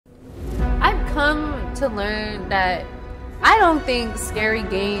come to learn that I don't think scary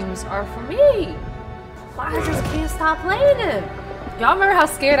games are for me. But I just can't stop playing them. Y'all remember how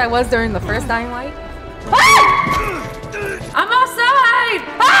scared I was during the first Dying Light? Ah! I'm outside!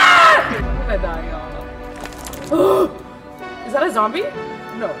 Ah! I'm gonna die, y'all. Is that a zombie?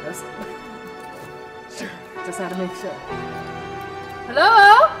 No, that's... Just had to make sure.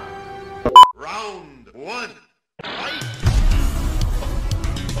 Hello? Round one.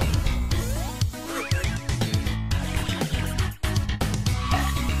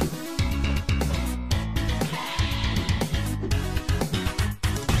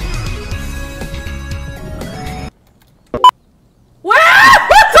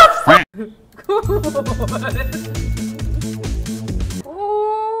 Fight!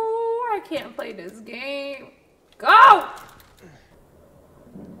 Oh, I can't play this game. Go!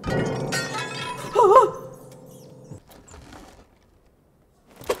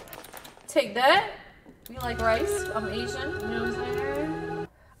 Take that. You like rice? I'm Asian. You know what I'm saying?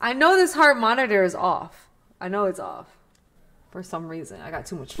 I know this heart monitor is off. I know it's off. For some reason. I got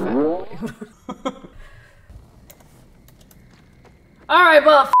too much fat. Alright,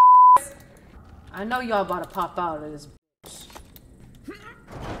 well, I know y'all about to pop out of this.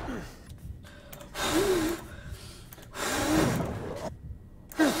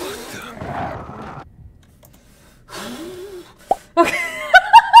 Okay.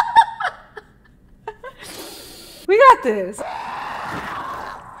 We got this.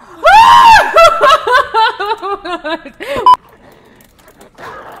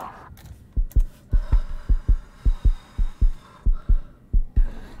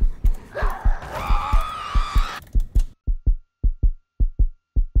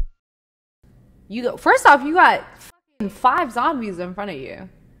 First off, you got fucking 5 zombies in front of you.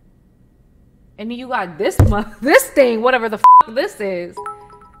 And you got this thing, whatever the fuck this is.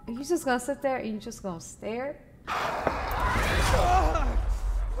 And you just gonna sit there and you just gonna stare?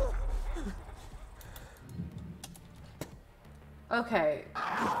 Okay.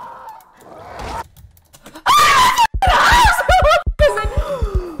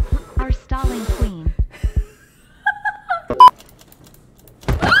 Our stalling queen.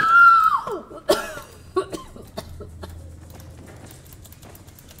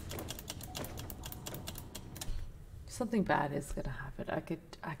 Something bad is gonna happen. I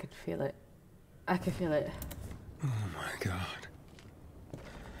could feel it. I could feel it. Oh my God.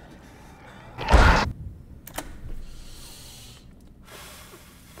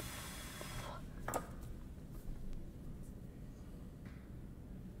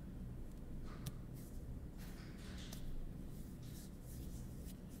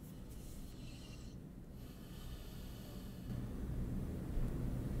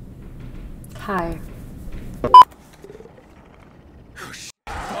 Hi.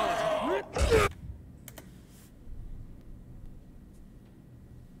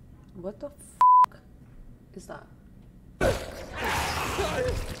 What the fuck is that?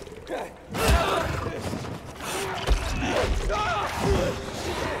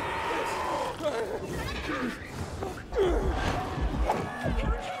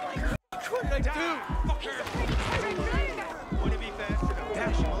 What did I do? Fucker! Wanna be faster?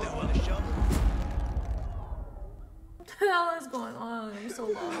 Dash him with a shove. What the hell is going on? I'm so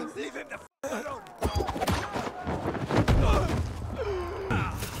lost. Leave him the f alone.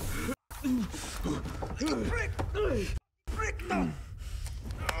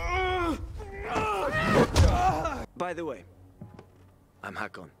 By the way, I'm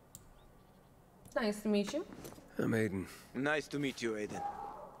Hakon. Nice to meet you. I'm Aiden. Nice to meet you, Aiden.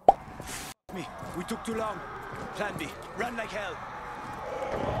 Me, we took too long. Plan B, run like hell.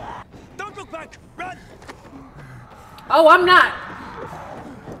 Don't look back, run! Oh, I'm not.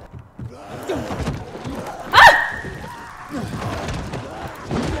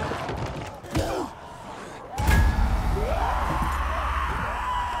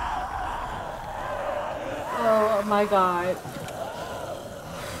 Oh my God.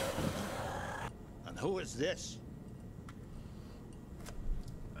 And who is this?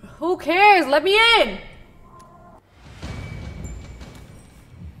 Who cares? Let me in.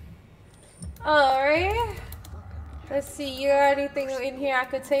 Alright. Let's see. You got anything in here I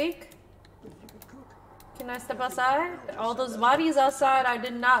could take? Can I step outside? All those bodies outside I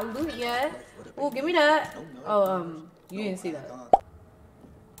did not loot yet. Oh, give me that. Oh, you didn't see that.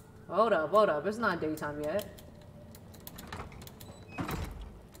 Hold up. It's not daytime yet.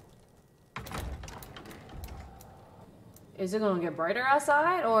 Is it gonna get brighter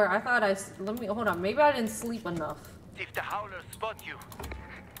outside? Or I thought let me, hold on. Maybe I didn't sleep enough. If the howlers spot you.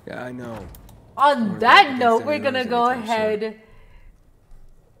 Yeah, I know. On that note, we're gonna go ahead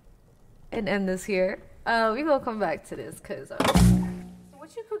and end this here. We gonna come back to this because. So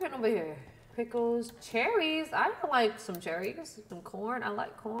what you cooking over here? Pickles, cherries. I like some cherries, some corn. I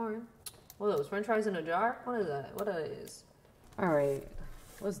like corn. What are those? French fries in a jar? What is that? What that is? All right,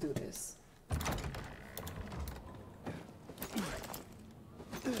 let's do this.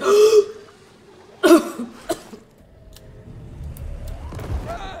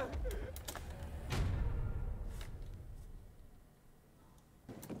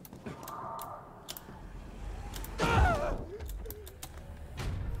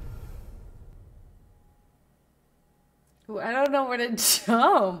 I don't know where to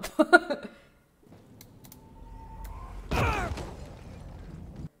jump.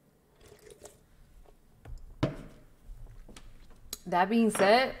 That being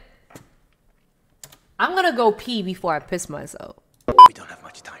said, I'm gonna go pee before I piss myself. We don't have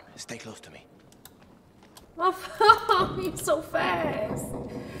much time. Stay close to me. You're so fast.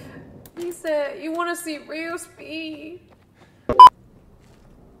 He said, you want to see real speed?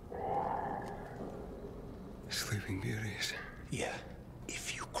 Sleeping Beauties. Yeah.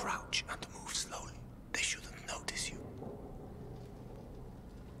 If you crouch and move slowly, they shouldn't notice you.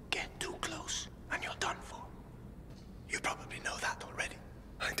 Get too close and you're done for. You probably know that already.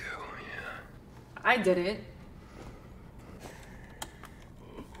 I do, yeah. I didn't.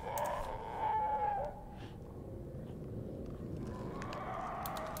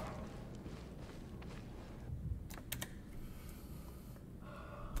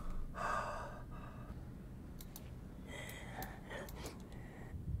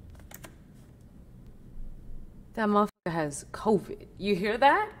 That motherfucker has COVID. You hear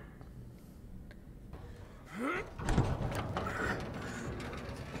that?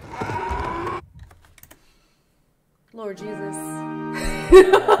 Lord Jesus.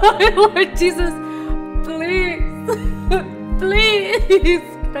 Lord Jesus, please. Please.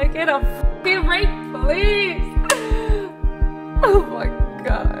 Can I get a fucking break, please? Oh my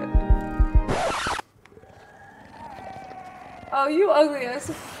God. Oh, you ugly as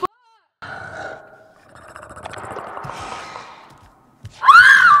fuck.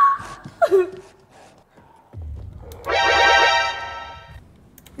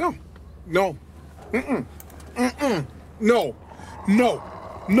 No. No. Mm-mm. Mm-mm. No. No.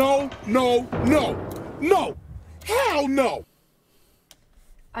 No. No. No. No. Hell no.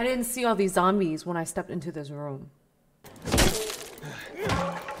 I didn't see all these zombies when I stepped into this room.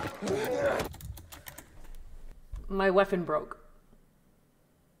 My weapon broke.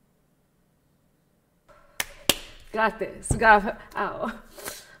 Got this. Ow.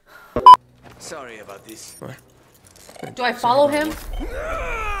 Sorry about this. What? Do I follow him?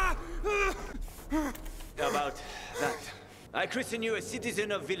 About that. I christen you a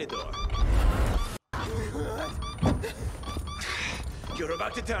citizen of Villedor. You're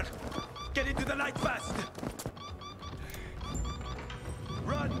about to turn. Get into the light fast.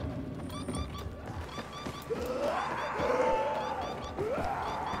 Run.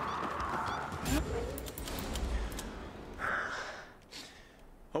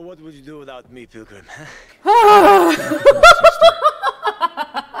 Oh, what would you do without me, Pilgrim?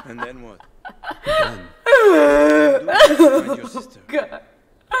 And then what? Find your sister. God.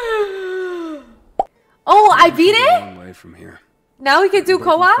 Oh, I beat it? Long way from here. Now we can do Both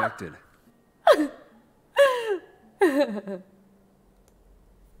co-op? infected.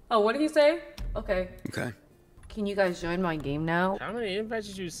 Oh, what did he say? Okay. Okay. Can you guys join my game now? How many invites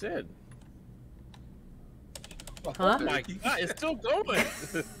did you send? Huh? Oh my God, it's still going.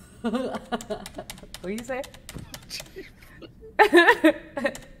 What do you say?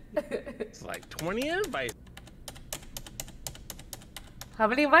 It's like 20 invites. How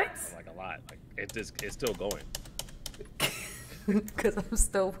many invites? Like a lot. Like it's still going. Because I'm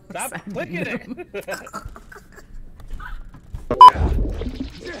still Stop sending clicking them. it.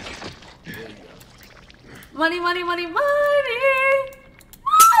 Money, money, money, money!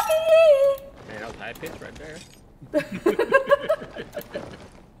 Money! Man, that was high pitch right there.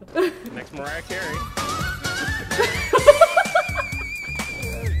 Next Mariah Carey.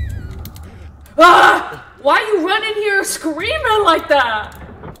 Ah! Why are you running here screaming like that?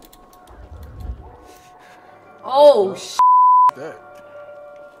 Oh, sh**.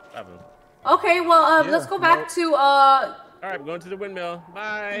 Okay, well, let's go back to, All right, we're going to the windmill.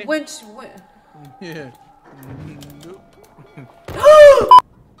 Bye. Yeah.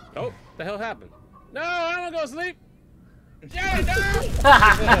 Oh, the hell happened? No, I don't go to sleep. Yeah, no.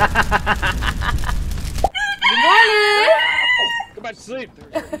 Good morning! Go back to sleep.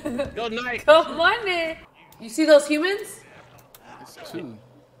 Good night. Good morning! You see those humans? It's 2.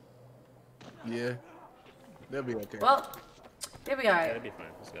 Yeah. They'll be okay. Well, here we Yeah, are. that'd be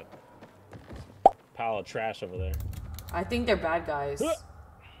fine. Let's go. pile of trash over there. I think they're bad guys. Are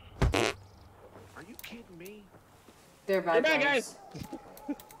you kidding me? They're bad They're bad guys.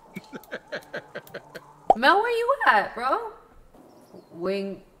 Mel, where you at, bro?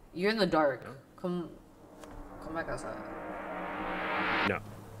 Wing, you're in the dark. Come back outside. No.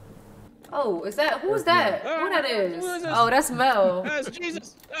 Oh, is that who's that? Who that is? Oh, that's Mel. That's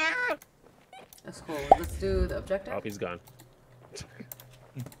Jesus. Ah! That's cool. Let's do the objective. Oh, he's gone.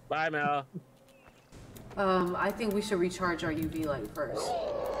 Bye, Mel. I think we should recharge our UV light first.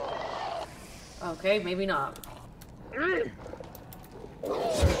 Okay, maybe not.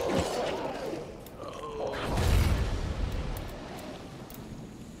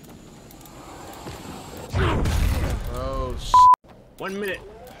 Oh, shit. 1 minute.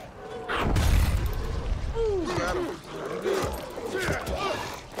 Got him.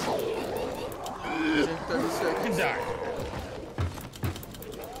 30 seconds. Die.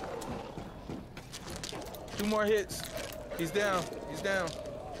 2 more hits. He's down. He's down.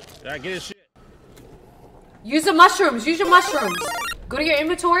 Alright, get his shit. Use the mushrooms. Use your mushrooms. Go to your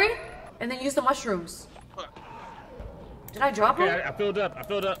inventory and then use the mushrooms. Did I drop Okay, them? I filled up. I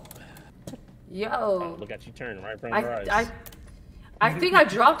filled up. Yo. Look at you turn right in front of your eyes. I think I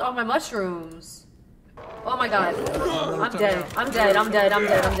dropped all my mushrooms. Oh my god. I'm dead. I'm dead. I'm dead. I'm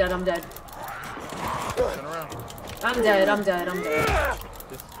dead. I'm dead. I'm dead. Turn around. I'm dead. I'm dead. I'm dead.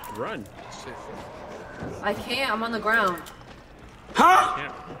 Just run. Shit. I can't. I'm on the ground.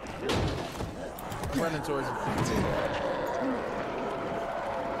 Yeah. I'm running towards him.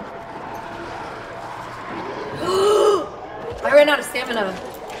 I ran out of stamina.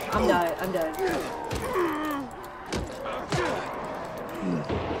 I'm dead. I'm dead.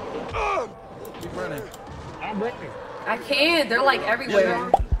 Keep running. I'm running. I can't. They're like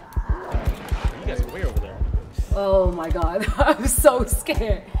everywhere. You guys are way over there. Oh my god. I'm so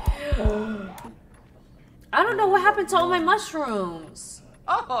scared. I don't know what happened to all my mushrooms.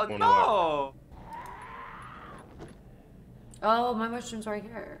 Oh no! Oh, my mushrooms right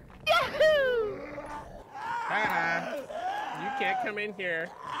here. Haha. You can't come in here.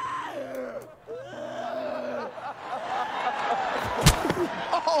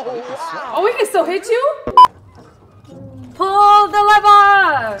 Oh, we can still hit you? Pull the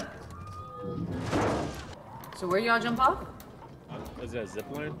lever! So where y'all jump off? Is that a zip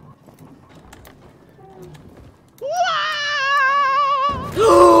line?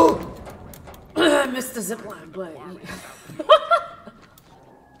 I missed the zip line, but...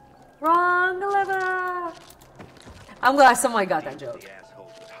 Wrong lever! I'm glad somebody got that joke.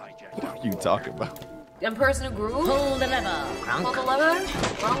 What are you talking about? Emperor's New Groove? Pull the lever. Pull the lever?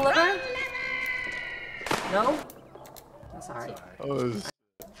 Wrong lever? No? I'm sorry. Oh,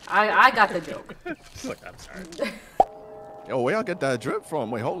 I got the joke. Look, I'm sorry. yo, where y'all get that drip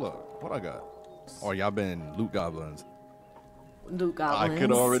from? Wait, hold up. What I got? Or y'all been loot goblins? Loot goblins. I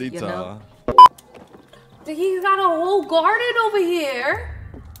could already you tell. know? He's got a whole garden over here.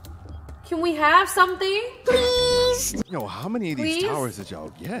 Can we have something? Please? Yo, how many of these Please? towers did y'all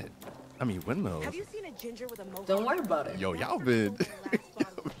get? I mean, windmills. Have you seen a ginger with a mohawk? Don't worry about it. Yo, y'all been.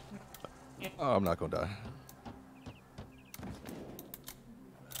 Oh, I'm not gonna die.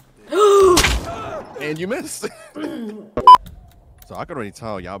 And you missed. So I could already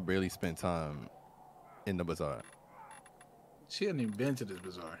tell y'all barely spent time in the bazaar. She hadn't even been to this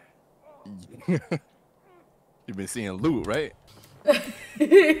bazaar. You've been seeing loot, right?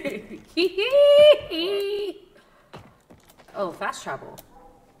 Oh, fast travel.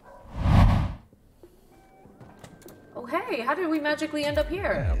 Oh, hey, how did we magically end up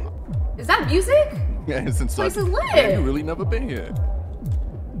here? Is that music? Yeah, since Place is lit. Man, you really never been here.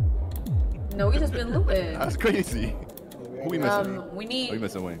 No, we just been looting. That's crazy. Who we missing? We need... Who we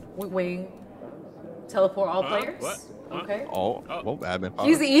missing, Wayne? Wing. Teleport all players? What? Okay. Oh, well, admin power.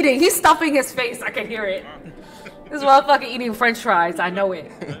 He's eating. He's stuffing his face. I can hear it. This motherfucker eating french fries. I know it.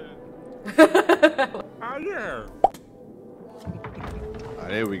 Oh, yeah. Ah,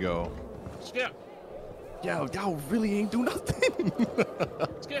 there we go. Skip. Yo, y'all really ain't do nothing.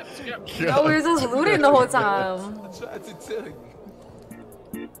 Skip. No, we were just looting the whole time. I tried to tell you.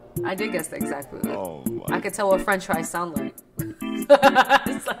 I did guess exactly that. Oh, I my. could tell what french fries sound like.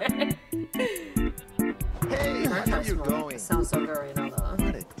 It's like- Hey, French how fries you smell- going? It sounds so good right now, though.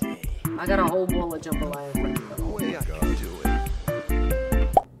 What a day. I got a whole bowl of jambalaya for you. No way I God. can do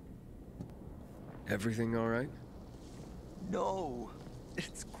it. Everything all right? No,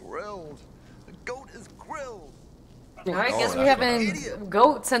 it's grilled. The goat is grilled. All right, Oh, guess we that's having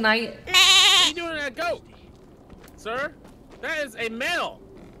goat tonight. What are you doing to that goat? Sir? That is a male.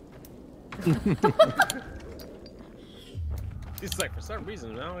 He's like, for some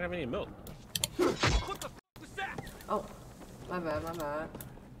reason, I don't have any milk. Oh, my bad.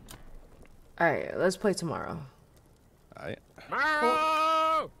 All right, let's play tomorrow. All right.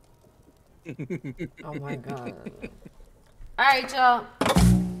 Mario! Oh my god. All right, y'all.